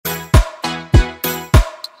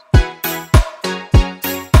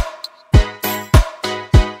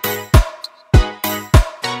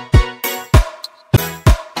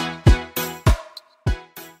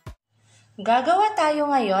Gagawa tayo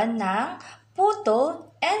ngayon ng puto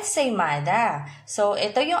ensaymada. So,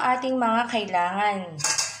 ito yung ating mga kailangan.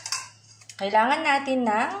 Kailangan natin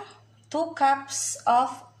ng 2 cups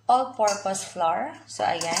of all-purpose flour. So,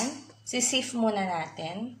 ayan. Sisift muna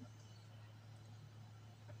natin.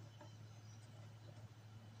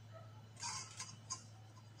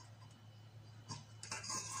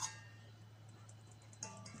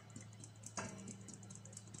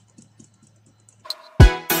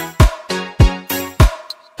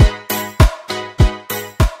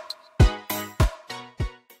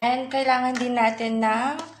 And kailangan din natin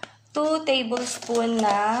ng 2 tablespoon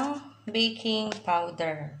ng baking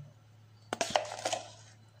powder.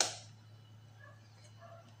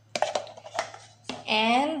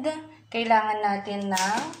 And kailangan natin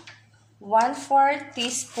ng 1/4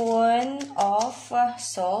 teaspoon of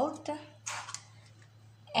salt.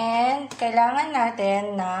 And kailangan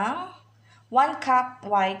natin ng 1 cup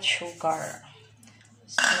white sugar.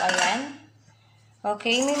 So, ayan.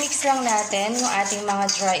 Okay, mimix lang natin yung ating mga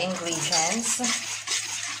dry ingredients.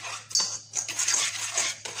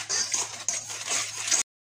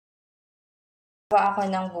 Gawa ako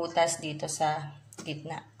ng butas dito sa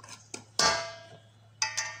gitna.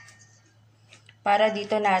 Para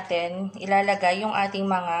dito natin ilalagay yung ating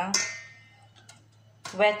mga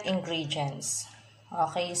wet ingredients.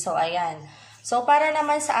 Okay, so ayan. So, para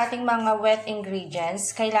naman sa ating mga wet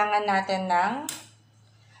ingredients, kailangan natin ng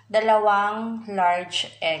 2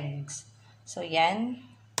 large eggs. So, yan.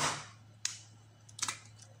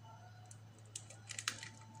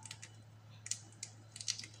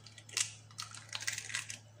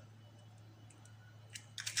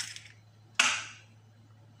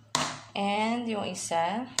 And yung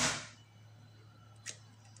isa.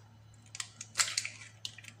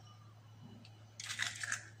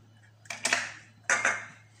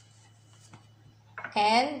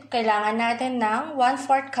 And kailangan natin ng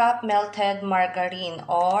 1/4 cup melted margarine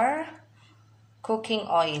or cooking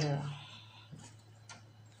oil.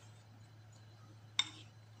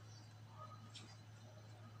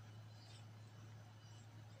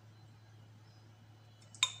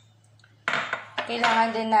 Kailangan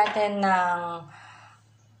din natin ng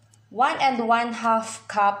 1 1/2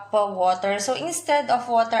 cup water. So, instead of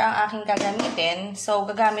water ang aking gagamitin, so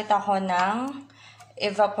gagamit ako ng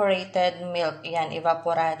evaporated milk. Yan,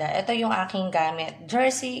 evaporada. Ito yung aking gamit.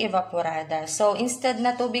 Jersey evaporada. So, instead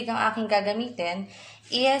na tubig ang aking gagamitin,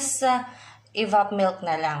 is evap milk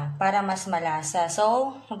na lang para mas malasa.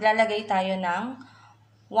 So, maglalagay tayo ng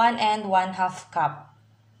 1 1/2 cup.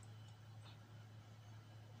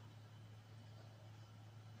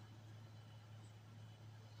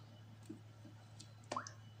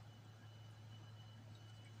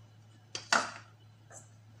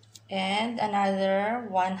 And another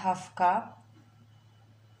 1/2 cup.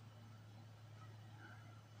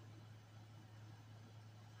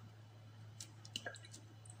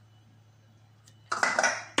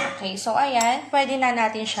 Okay, so ayan, pwede na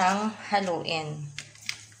natin siyang haluin.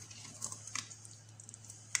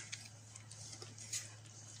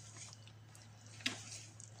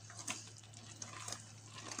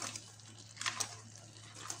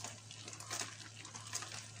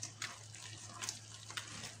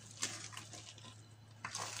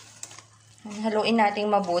 Haluin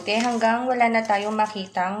natin mabuti hanggang wala na tayong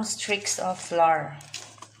makitang streaks of flour.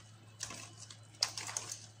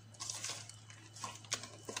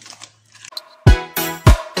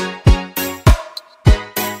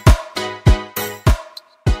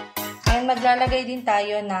 And maglalagay din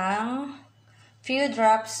tayo ng few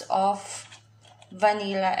drops of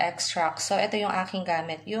vanilla extract. So, ito yung aking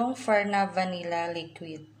gamit. Yung Ferna Vanilla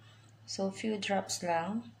Liquid. So, few drops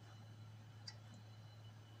lang.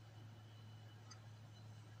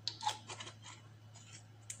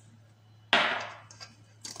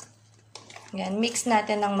 Yan, mix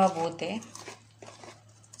natin ng mabuti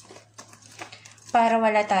para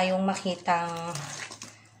wala tayong makitang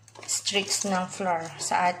streaks ng flour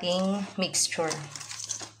sa ating mixture.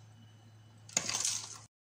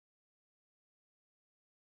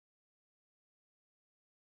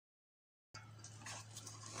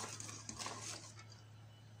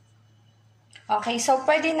 Okay, so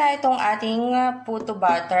pwede na itong ating puto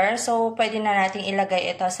butter. So, pwede na natin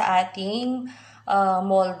ilagay ito sa ating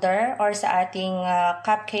molder or sa ating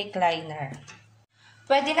cupcake liner.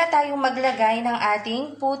 Pwede na tayong maglagay ng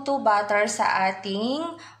ating puto butter sa ating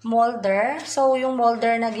molder. So, yung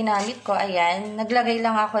molder na ginamit ko, ayan, naglagay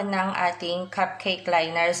lang ako ng ating cupcake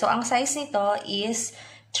liner. So, ang size nito is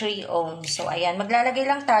 3 ounce. So, ayan, maglalagay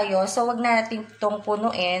lang tayo. So, wag natin itong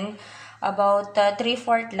punuin. About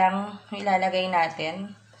 3/4 lang ilalagay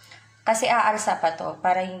natin. Kasi aalsa pa to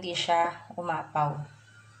para hindi siya umapaw.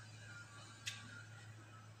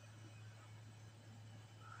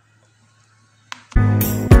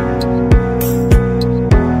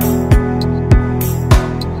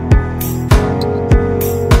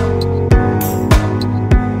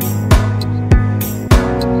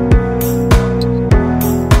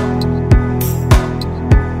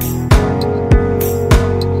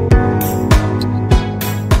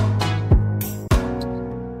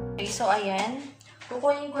 So, ayan.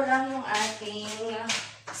 Kukunin ko lang yung ating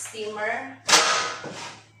steamer.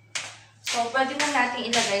 So, pwede na natin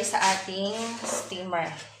ilagay sa ating steamer.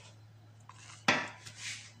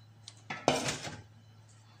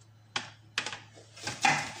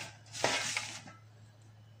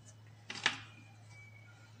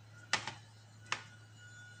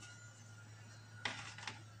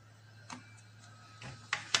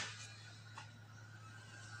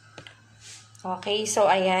 Okay, so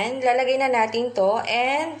ayan, lalagay na natin to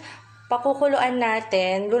and pakukuluan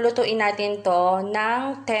natin, lulutuin natin to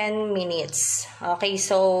ng 10 minutes. Okay,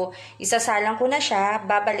 so isasalang ko na siya,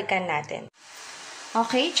 babalikan natin.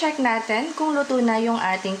 Okay, check natin kung luto na yung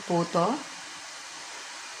ating puto.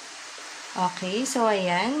 Okay, so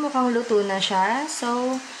ayan, mukhang luto na siya.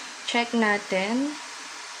 So, check natin.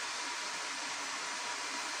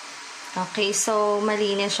 Okay, so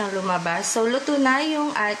malinis siyang lumabas. So, luto na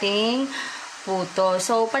yung ating puto.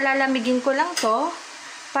 So, palalamigin ko lang to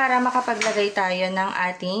para makapaglagay tayo ng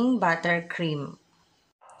ating buttercream.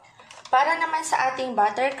 Para naman sa ating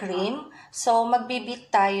buttercream, so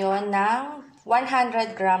magbibit tayo ng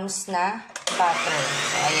 100 grams na butter.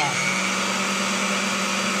 So, ayan.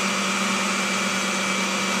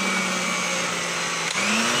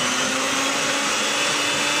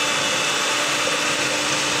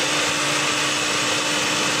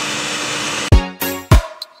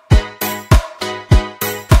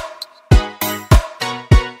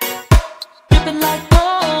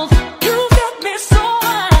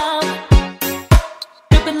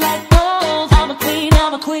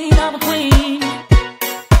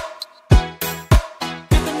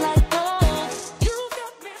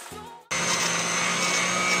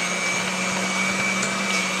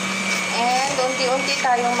 Unti-unti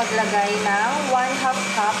tayong maglagay ng 1/2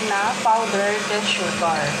 cup na powdered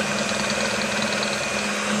sugar.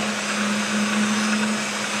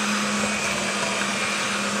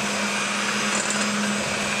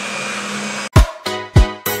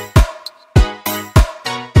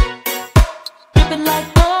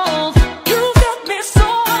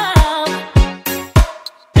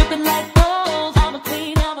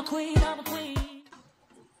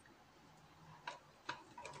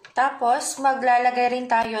 Tapos, maglalagay rin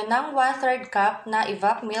tayo ng 1/3 cup na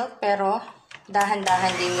evap milk pero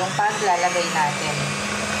dahan-dahan din yung paglalagay natin.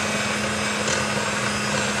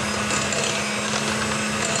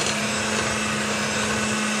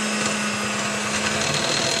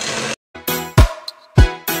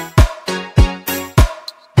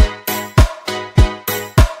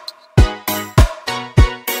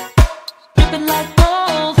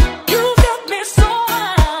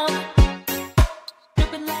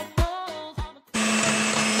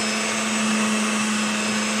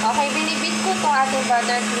 Okay, binibit ko itong ating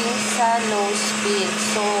buttercream sa low speed.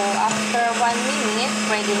 So, after 1 minute,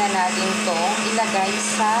 pwede na natin itong ilagay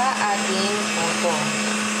sa ating puto.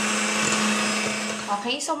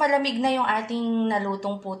 Okay, so malamig na yung ating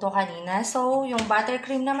nalutong puto kanina. So, yung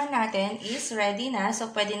buttercream naman natin is ready na.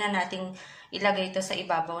 So, pwede na nating ilagay ito sa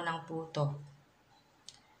ibabaw ng puto.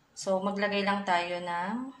 So, maglagay lang tayo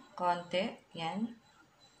ng konti. Yan.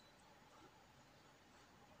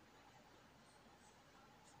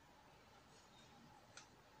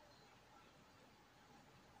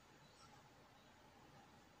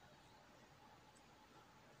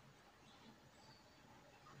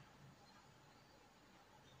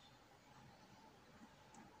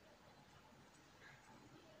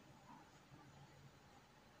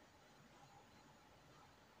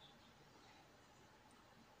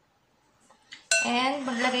 And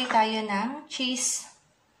maglagay tayo ng cheese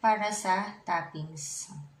para sa toppings.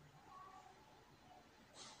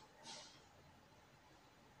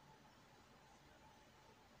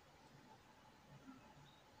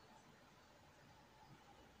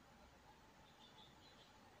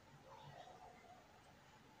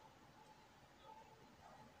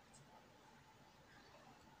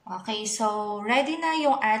 Okay, so ready na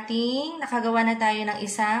yung ating, nakagawa na tayo ng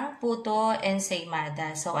isang puto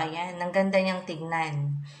ensaymada. So ayan, ang ganda niyang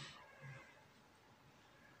tignan.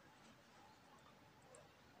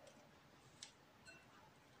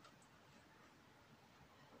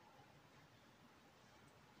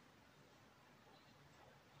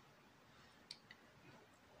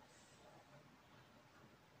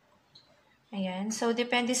 Ayan. So,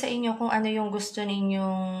 depende sa inyo kung ano yung gusto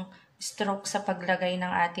ninyong stroke sa paglagay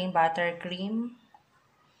ng ating buttercream.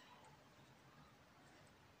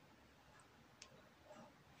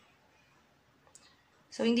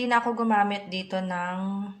 So, hindi na ako gumamit dito ng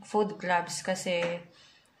food gloves kasi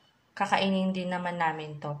kakainin din naman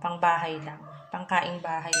namin to. Pangbahay lang. Pangkaing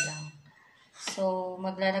bahay lang. So,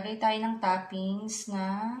 maglalagay tayo ng toppings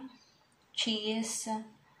na cheese.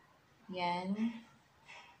 Yan.